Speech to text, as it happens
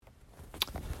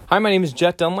Hi, my name is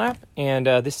Jet Dunlap, and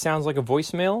this sounds like a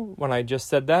voicemail when I just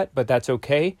said that, but that's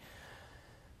okay.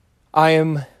 I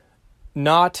am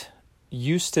not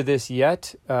used to this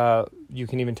yet. You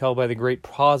can even tell by the great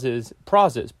pauses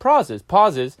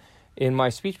in my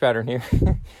speech pattern here.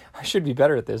 I should be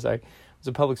better at this. I was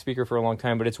a public speaker for a long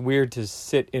time, but it's weird to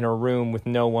sit in a room with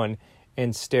no one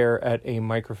and stare at a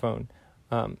microphone.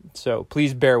 So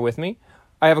please bear with me.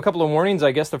 I have a couple of warnings.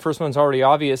 I guess the first one's already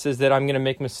obvious, is that I'm going to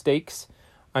make mistakes.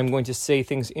 I'm going to say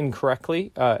things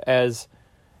incorrectly, as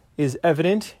is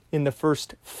evident in the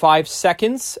first 5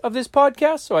 seconds of this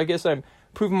podcast. So I guess I'm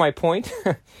proving my point.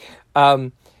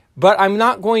 But I'm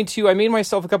not going to. I made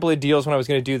myself a couple of deals when I was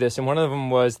going to do this, and one of them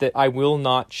was that I will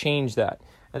not change that.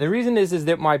 And the reason is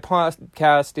that my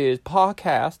podcast,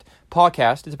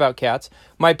 it's about cats.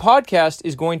 My podcast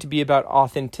is going to be about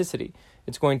authenticity.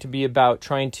 It's going to be about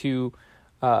trying to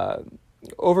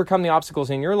overcome the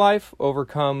obstacles in your life,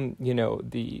 overcome,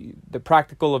 the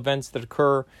practical events that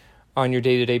occur on your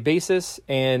day-to-day basis.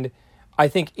 And I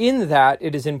think in that,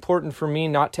 it is important for me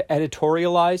not to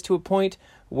editorialize to a point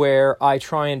where I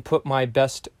try and put my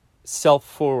best self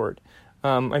forward.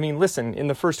 Listen, in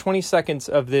the first 20 seconds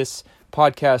of this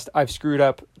podcast, I've screwed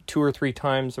up 2 or 3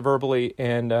 times verbally,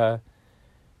 and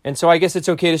so I guess it's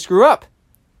okay to screw up.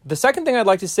 The second thing I'd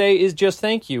like to say is just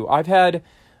thank you. I've had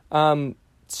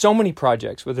so many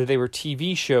projects, whether they were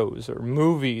TV shows or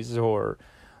movies, or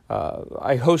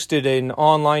I hosted an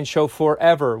online show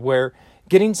forever where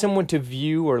getting someone to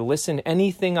view or listen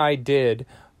anything I did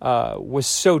was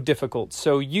so difficult.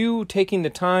 So you taking the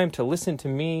time to listen to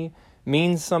me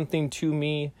means something to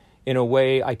me in a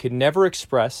way I could never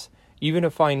express. Even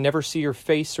if I never see your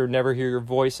face or never hear your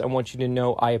voice, I want you to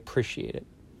know I appreciate it.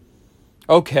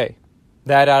 Okay,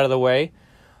 that out of the way.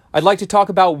 I'd like to talk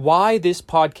about why this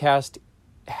podcast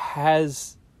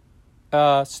has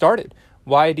started,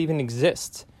 why it even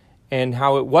exists, and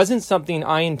how it wasn't something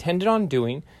I intended on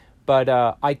doing, but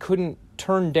I couldn't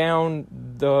turn down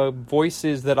the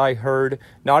voices that I heard,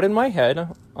 not in my head,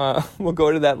 we'll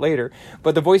go to that later,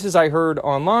 but the voices I heard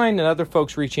online and other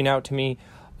folks reaching out to me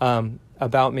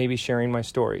about maybe sharing my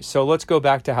story. So let's go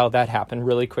back to how that happened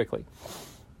really quickly.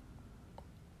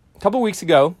 A couple weeks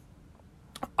ago,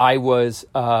 I was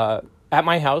at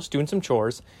my house doing some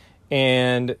chores,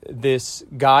 and this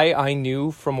guy I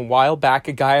knew from a while back,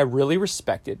 a guy I really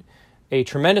respected, a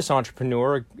tremendous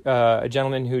entrepreneur, a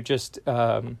gentleman who just,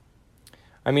 I'll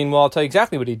tell you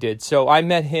exactly what he did. So I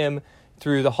met him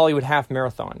through the Hollywood Half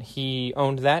Marathon. He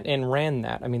owned that and ran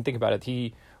that. Think about it.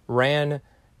 He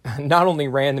not only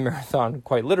ran the marathon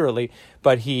quite literally,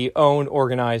 but he owned,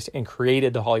 organized, and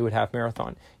created the Hollywood Half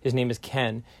Marathon. His name is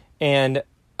Ken. And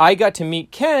I got to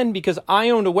meet Ken because I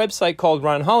owned a website called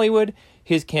Run Hollywood.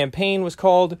 His campaign was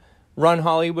called Run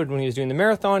Hollywood. When he was doing the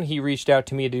marathon, he reached out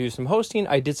to me to do some hosting.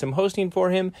 I did some hosting for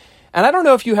him. And I don't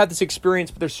know if you had this experience,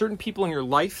 but there's certain people in your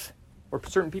life or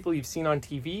certain people you've seen on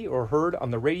TV or heard on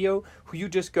the radio who you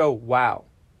just go, wow,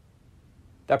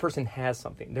 that person has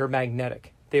something. They're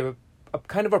magnetic. They have a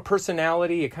kind of a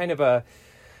personality,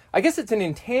 I guess it's an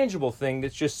intangible thing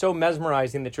that's just so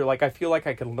mesmerizing that you're like, I feel like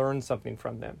I could learn something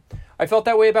from them. I felt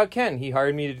that way about Ken. He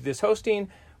hired me to do this hosting.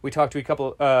 We talked to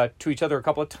each other a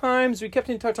couple of times. We kept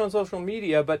in touch on social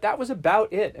media, but that was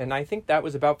about it. And I think that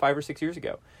was about 5 or 6 years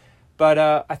ago. But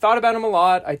I thought about him a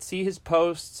lot. I'd see his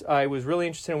posts. I was really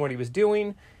interested in what he was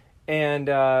doing. And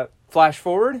flash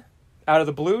forward, out of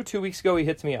the blue, 2 weeks ago, he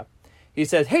hits me up. He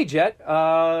says, hey, Jet,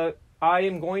 I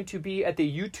am going to be at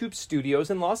the YouTube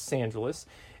studios in Los Angeles,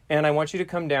 and I want you to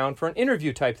come down for an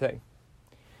interview type thing.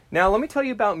 Now, let me tell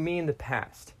you about me in the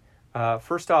past.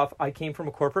 First off, I came from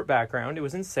a corporate background. It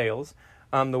was in sales.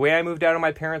 The way I moved out of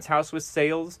my parents' house was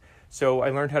sales, so I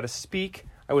learned how to speak.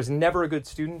 I was never a good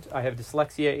student. I have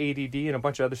dyslexia, ADD, and a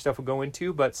bunch of other stuff we'll go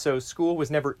into, but so school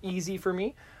was never easy for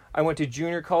me. I went to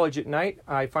junior college at night.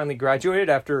 I finally graduated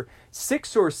after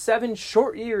 6 or 7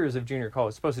 short years of junior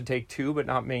college. It's supposed to take 2, but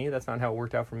not me. That's not how it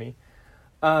worked out for me.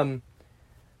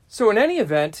 So in any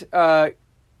event,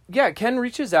 Ken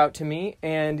reaches out to me,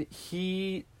 and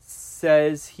he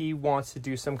says he wants to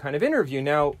do some kind of interview.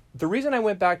 Now, the reason I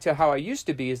went back to how I used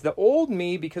to be is the old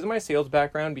me, because of my sales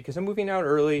background, because I'm moving out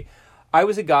early, I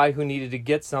was a guy who needed to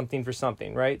get something for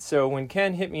something, right? So when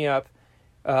Ken hit me up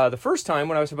the first time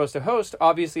when I was supposed to host,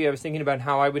 obviously I was thinking about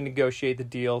how I would negotiate the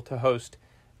deal to host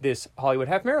this Hollywood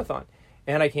Half Marathon.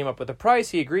 And I came up with a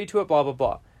price, he agreed to it, blah, blah,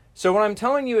 blah. So what I'm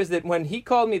telling you is that when he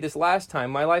called me this last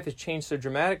time, my life has changed so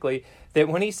dramatically that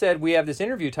when he said we have this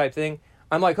interview type thing,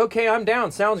 I'm like, okay, I'm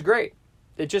down. Sounds great.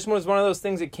 it just was one of those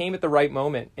things that came at the right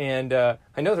moment. And I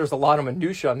know there's a lot of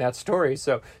minutia on that story,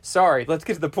 so sorry. Let's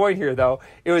get to the point here, though.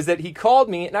 It was that he called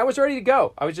me, and I was ready to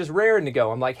go. I was just raring to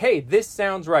go. I'm like, hey, this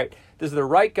sounds right. This is the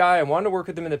right guy. I wanted to work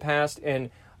with him in the past, and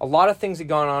a lot of things had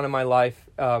gone on in my life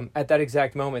at that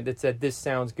exact moment that said, this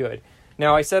sounds good.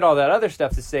 Now, I said all that other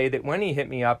stuff to say that when he hit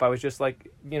me up, I was just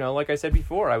like, like I said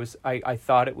before, I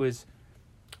thought it was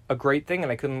a great thing,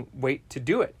 and I couldn't wait to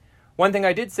do it. One thing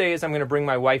I did say is I'm going to bring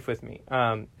my wife with me,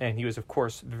 and he was, of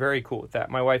course, very cool with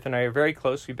that. My wife and I are very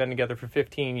close. We've been together for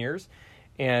 15 years,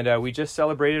 and we just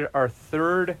celebrated our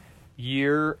 3rd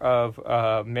year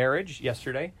of marriage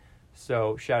yesterday,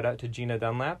 so shout out to Gina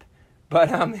Dunlap. But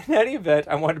in any event,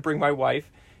 I wanted to bring my wife.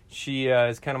 She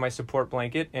is kind of my support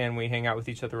blanket, and we hang out with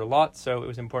each other a lot, so it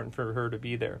was important for her to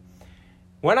be there.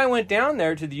 When I went down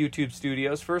there to the YouTube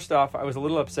studios, first off, I was a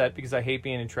little upset because I hate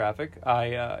being in traffic.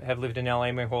 I have lived in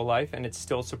LA my whole life, and it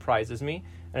still surprises me,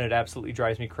 and it absolutely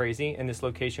drives me crazy. And this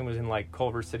location was in like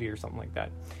Culver City or something like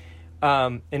that.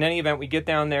 In any event, we get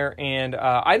down there, and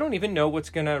I don't even know what's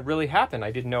going to really happen.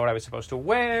 I didn't know what I was supposed to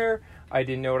wear. I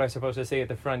didn't know what I was supposed to say at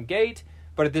the front gate.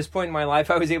 But at this point in my life,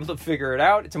 I was able to figure it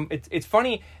out. It's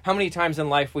funny how many times in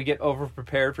life we get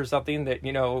over-prepared for something that,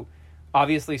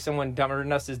 obviously someone dumber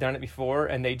than us has done it before,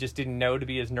 and they just didn't know to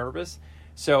be as nervous.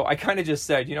 So I kind of just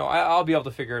said, I'll be able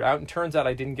to figure it out. And turns out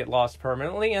I didn't get lost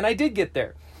permanently, and I did get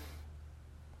there.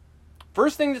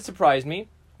 First thing that surprised me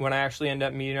when I actually ended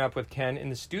up meeting up with Ken in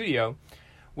the studio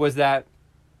was that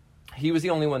he was the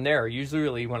only one there.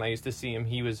 Usually when I used to see him,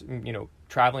 he was,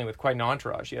 traveling with quite an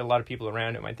entourage. He had a lot of people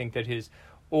around him. I think that his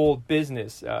old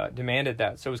business demanded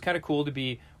that. So it was kind of cool to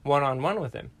be one-on-one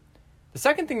with him. The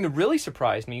second thing that really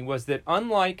surprised me was that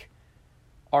unlike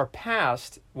our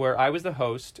past, where I was the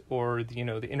host or the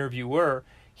interviewer,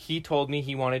 he told me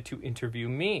he wanted to interview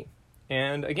me.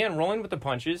 And again, rolling with the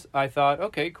punches, I thought,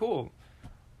 okay, cool.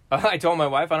 I told my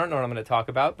wife, I don't know what I'm going to talk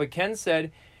about, but Ken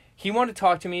said he wanted to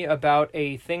talk to me about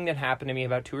a thing that happened to me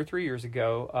about 2 or 3 years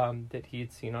ago that he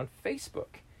had seen on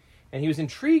Facebook. And he was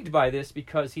intrigued by this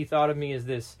because he thought of me as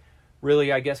this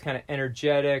really, I guess, kind of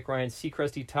energetic, Ryan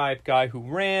Seacrest-y type guy who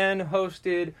ran,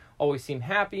 hosted, always seemed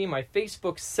happy. My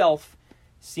Facebook self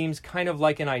seems kind of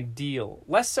like an ideal.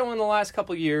 Less so in the last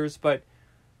couple of years, but,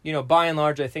 by and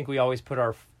large, I think we always put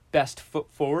our best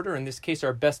foot forward, or in this case,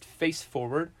 our best face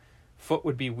forward. Foot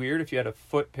would be weird if you had a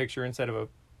foot picture instead of a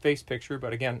face picture,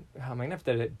 but again, I'm going to have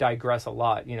to digress a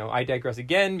lot. I digress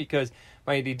again because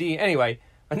my ADD. Anyway,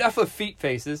 enough of feet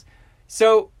faces.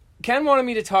 So Ken wanted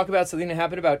me to talk about something that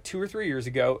happened about 2 or 3 years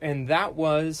ago, and that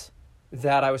was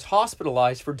that I was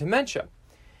hospitalized for dementia.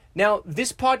 Now,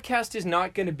 this podcast is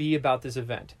not going to be about this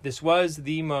event. This was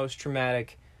the most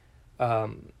traumatic,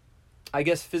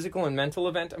 physical and mental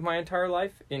event of my entire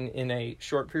life in a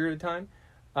short period of time.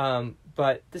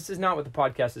 But this is not what the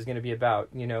podcast is going to be about.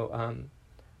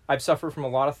 I've suffered from a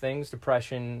lot of things,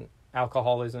 depression,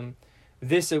 alcoholism.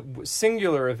 This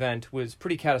singular event was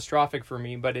pretty catastrophic for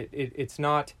me, but it's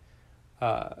not...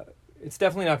 it's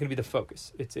definitely not going to be the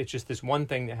focus. It's just this one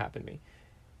thing that happened to me.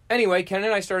 Anyway, Ken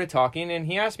and I started talking, and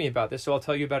he asked me about this, so I'll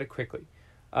tell you about it quickly.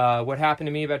 What happened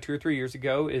to me about 2 or 3 years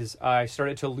ago is I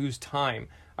started to lose time.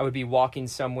 I would be walking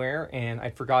somewhere, and I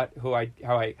forgot how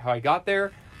I got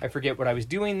there. I forget what I was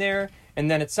doing there, and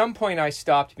then at some point I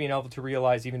stopped being able to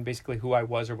realize even basically who I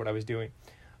was or what I was doing.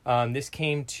 This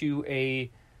came to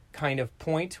a kind of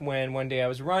point when one day I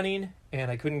was running,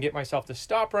 and I couldn't get myself to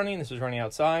stop running. This was running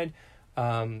outside.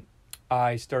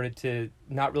 I started to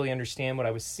not really understand what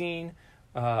I was seeing.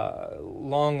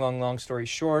 Long story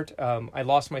short, I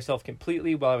lost myself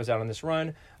completely while I was out on this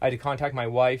run. I had to contact my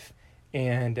wife,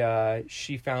 and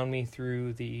she found me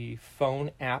through the phone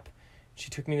app. She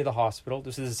took me to the hospital.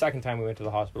 This is the second time we went to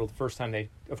the hospital. The first time they,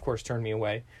 of course, turned me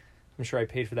away. I'm sure I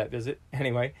paid for that visit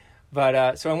anyway.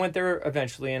 But so I went there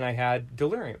eventually, and I had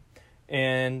delirium.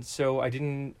 And so I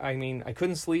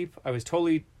couldn't sleep. I was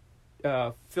totally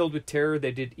filled with terror.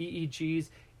 They did EEGs,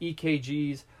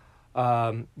 EKGs,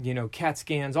 CAT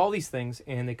scans, all these things,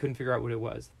 and they couldn't figure out what it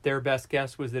was. Their best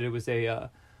guess was that it was a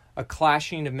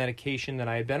clashing of medication that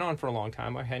I had been on for a long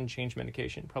time. I hadn't changed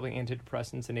medication, probably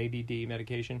antidepressants and ADD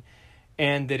medication,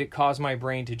 and that it caused my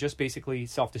brain to just basically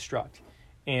self-destruct.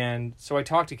 And so I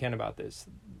talked to Ken about this.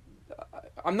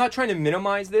 I'm not trying to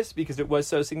minimize this because it was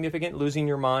so significant. Losing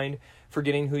your mind,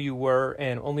 forgetting who you were,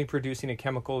 and only producing a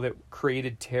chemical that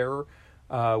created terror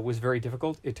was very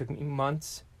difficult. It took me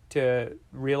months to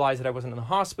realize that I wasn't in the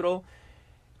hospital.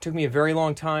 It took me a very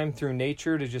long time through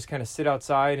nature to just kind of sit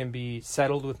outside and be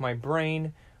settled with my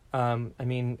brain.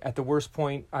 At the worst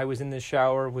point, I was in the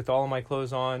shower with all of my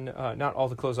clothes on, not all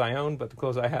the clothes I owned, but the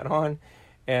clothes I had on,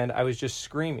 and I was just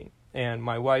screaming. And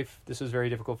my wife, this was very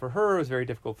difficult for her. It was very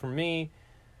difficult for me.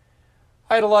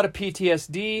 I had a lot of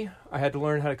PTSD. I had to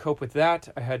learn how to cope with that.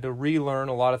 I had to relearn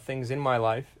a lot of things in my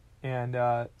life. And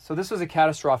so this was a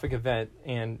catastrophic event,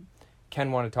 and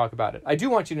Ken wanted to talk about it. I do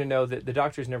want you to know that the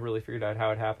doctors never really figured out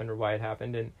how it happened or why it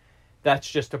happened, and that's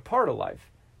just a part of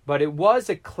life. But it was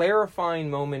a clarifying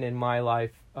moment in my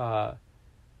life,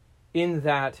 in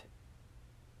that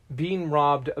being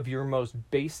robbed of your most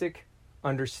basic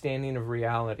understanding of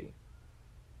reality,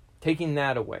 taking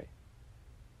that away,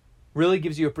 really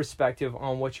gives you a perspective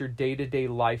on what your day-to-day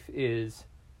life is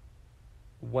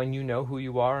when you know who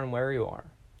you are and where you are.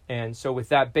 And so with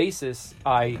that basis,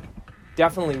 I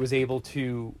definitely was able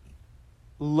to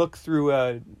look through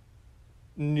a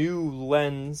new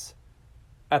lens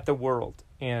at the world.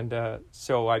 And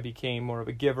so I became more of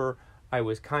a giver. I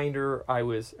was kinder.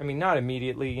 Not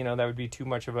immediately, that would be too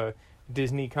much of a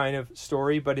Disney kind of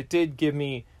story, but it did give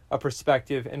me a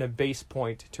perspective and a base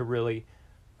point to really,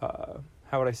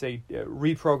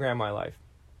 reprogram my life.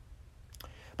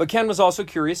 But Ken was also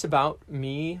curious about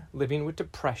me living with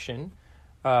depression.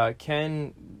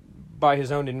 Ken, by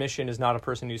his own admission, is not a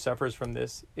person who suffers from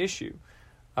this issue.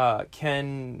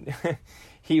 Ken,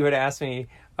 he would ask me,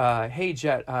 hey,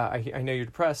 Jet, I know you're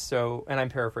depressed, so, and I'm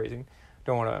paraphrasing,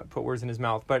 don't want to put words in his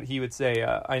mouth, but he would say,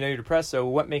 I know you're depressed, so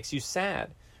what makes you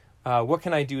sad? What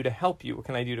can I do to help you? What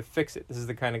can I do to fix it? This is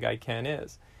the kind of guy Ken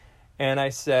is. And I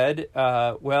said,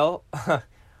 well,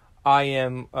 I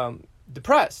am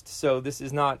depressed, so this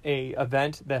is not a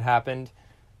event that happened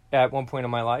at one point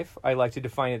in my life. I like to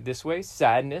define it this way.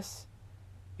 Sadness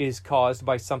is caused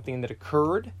by something that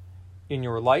occurred in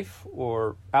your life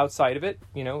or outside of it,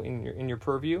 in your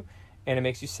purview, and it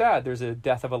makes you sad. There's a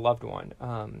death of a loved one.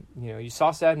 You saw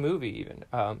a sad movie even.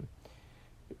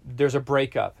 There's a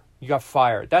breakup. You got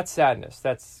fired. That's sadness.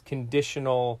 That's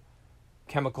conditional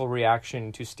chemical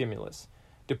reaction to stimulus.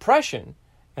 Depression,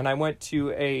 and I went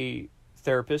to a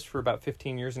therapist for about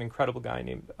 15 years, an incredible guy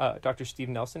named Dr. Steve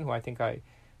Nelson, who I think I'm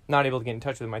not able to get in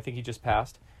touch with him. I think he just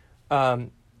passed.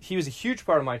 He was a huge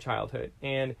part of my childhood,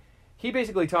 and he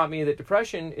basically taught me that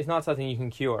depression is not something you can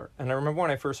cure. And I remember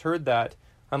when I first heard that,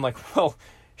 I'm like, well,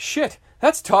 shit,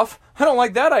 that's tough. I don't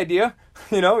like that idea.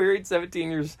 You're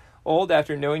 17 years old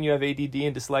after knowing you have ADD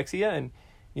and dyslexia and,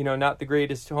 not the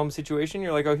greatest home situation.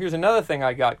 You're like, oh, here's another thing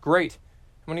I got. Great.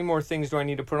 How many more things do I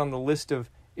need to put on the list of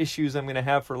issues I'm going to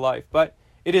have for life? But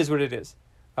it is what it is.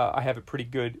 I have it pretty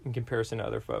good in comparison to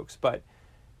other folks. But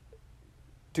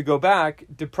to go back,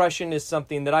 depression is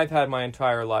something that I've had my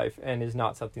entire life and is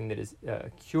not something that is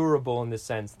curable in the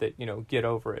sense that, get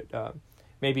over it.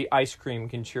 Maybe ice cream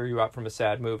can cheer you up from a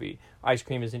sad movie. Ice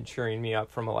cream isn't cheering me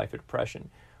up from a life of depression.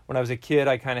 When I was a kid,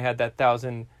 I kind of had that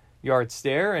 1,000-yard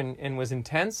stare and was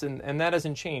intense, and that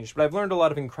hasn't changed. But I've learned a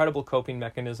lot of incredible coping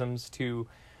mechanisms to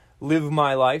live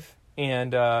my life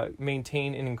and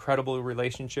maintain an incredible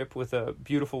relationship with a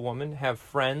beautiful woman, have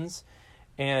friends,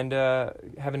 and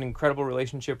have an incredible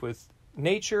relationship with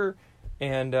nature,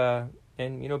 and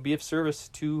be of service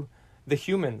to the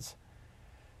humans.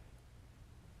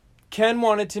 Ken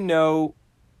wanted to know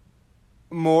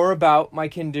more about my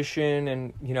condition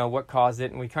and, what caused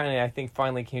it. And we I think,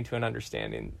 finally came to an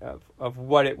understanding of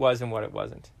what it was and what it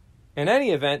wasn't. In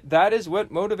any event, that is what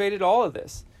motivated all of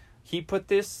this. He put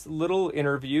this little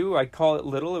interview, I call it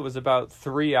little, it was about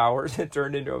 3 hours. It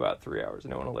turned into about 3 hours.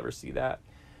 No one will ever see that.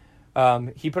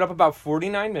 He put up about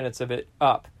 49 minutes of it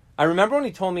up. I remember when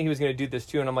he told me he was going to do this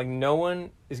too, and I'm like, no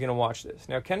one is going to watch this.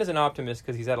 Now, Ken is an optimist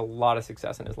because he's had a lot of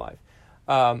success in his life.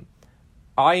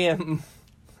 I'm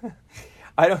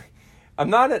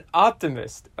not an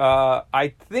optimist.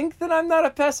 I think that I'm not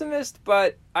a pessimist,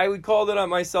 but I would call it on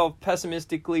myself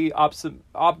pessimistically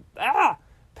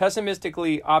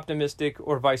optimistic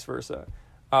or vice versa.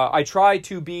 I try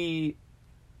to be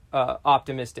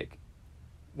optimistic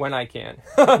when I can.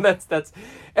 that's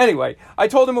anyway, I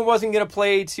told him it wasn't going to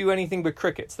play to anything but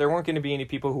crickets. There weren't going to be any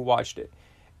people who watched it.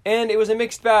 And it was a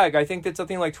mixed bag. I think that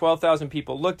something like 12,000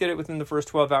 people looked at it within the first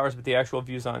 12 hours, but the actual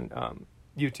views on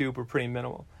YouTube were pretty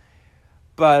minimal.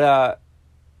 But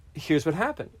here's what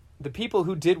happened. The people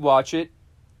who did watch it,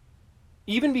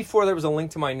 even before there was a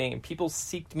link to my name, people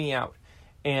seeked me out.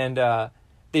 And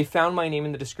they found my name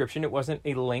in the description. It wasn't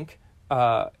a link.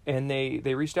 And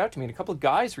they reached out to me. And a couple of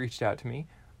guys reached out to me.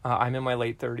 I'm in my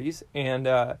late 30s.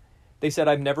 And they said,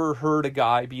 I've never heard a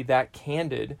guy be that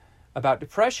candid about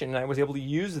depression. And I was able to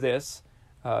use this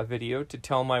video to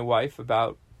tell my wife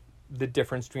about the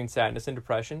difference between sadness and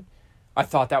depression. I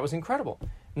thought that was incredible.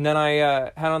 And then I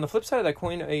had on the flip side of that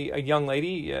coin a young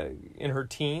lady in her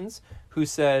teens who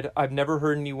said, I've never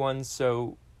heard anyone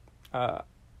so,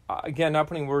 again, not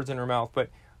putting words in her mouth, but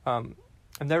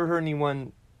I've never heard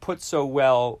anyone put so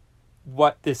well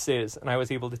what this is. And I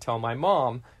was able to tell my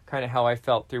mom kind of how I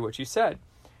felt through what you said.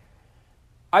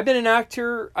 I've been an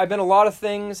actor. I've been a lot of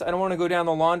things. I don't want to go down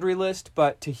the laundry list,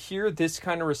 but to hear this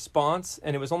kind of response,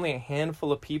 and it was only a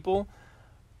handful of people,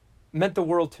 meant the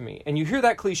world to me. And you hear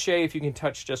that cliche, if you can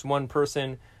touch just one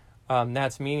person,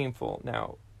 that's meaningful.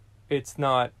 Now, it's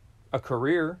not a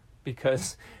career,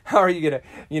 because how are you going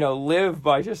to, live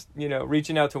by just,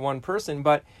 reaching out to one person?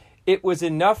 But it was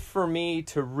enough for me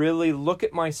to really look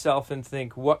at myself and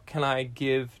think, what can I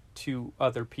give to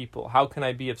other people? How can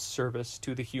I be of service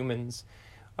to the humans,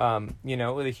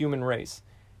 the human race?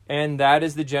 And that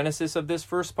is the genesis of this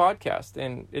first podcast.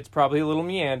 And it's probably a little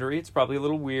meandery. It's probably a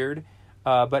little weird.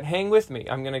 But hang with me.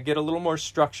 I'm going to get a little more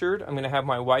structured. I'm going to have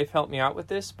my wife help me out with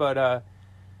this. But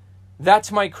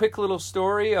that's my quick little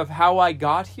story of how I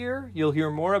got here. You'll hear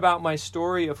more about my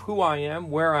story of who I am,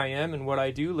 where I am, and what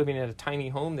I do, living in a tiny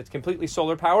home that's completely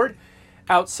solar powered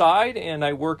outside. And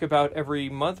I work about every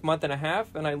month and a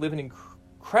half. And I live an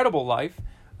incredible life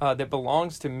that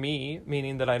belongs to me,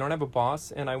 meaning that I don't have a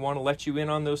boss. And I want to let you in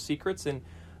on those secrets and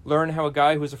learn how a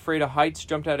guy who was afraid of heights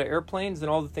jumped out of airplanes and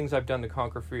all the things I've done to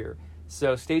conquer fear.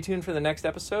 So stay tuned for the next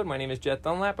episode. My name is Jet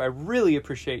Dunlap. I really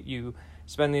appreciate you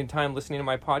spending time listening to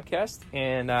my podcast,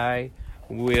 and I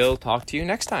will talk to you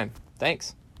next time.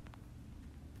 Thanks.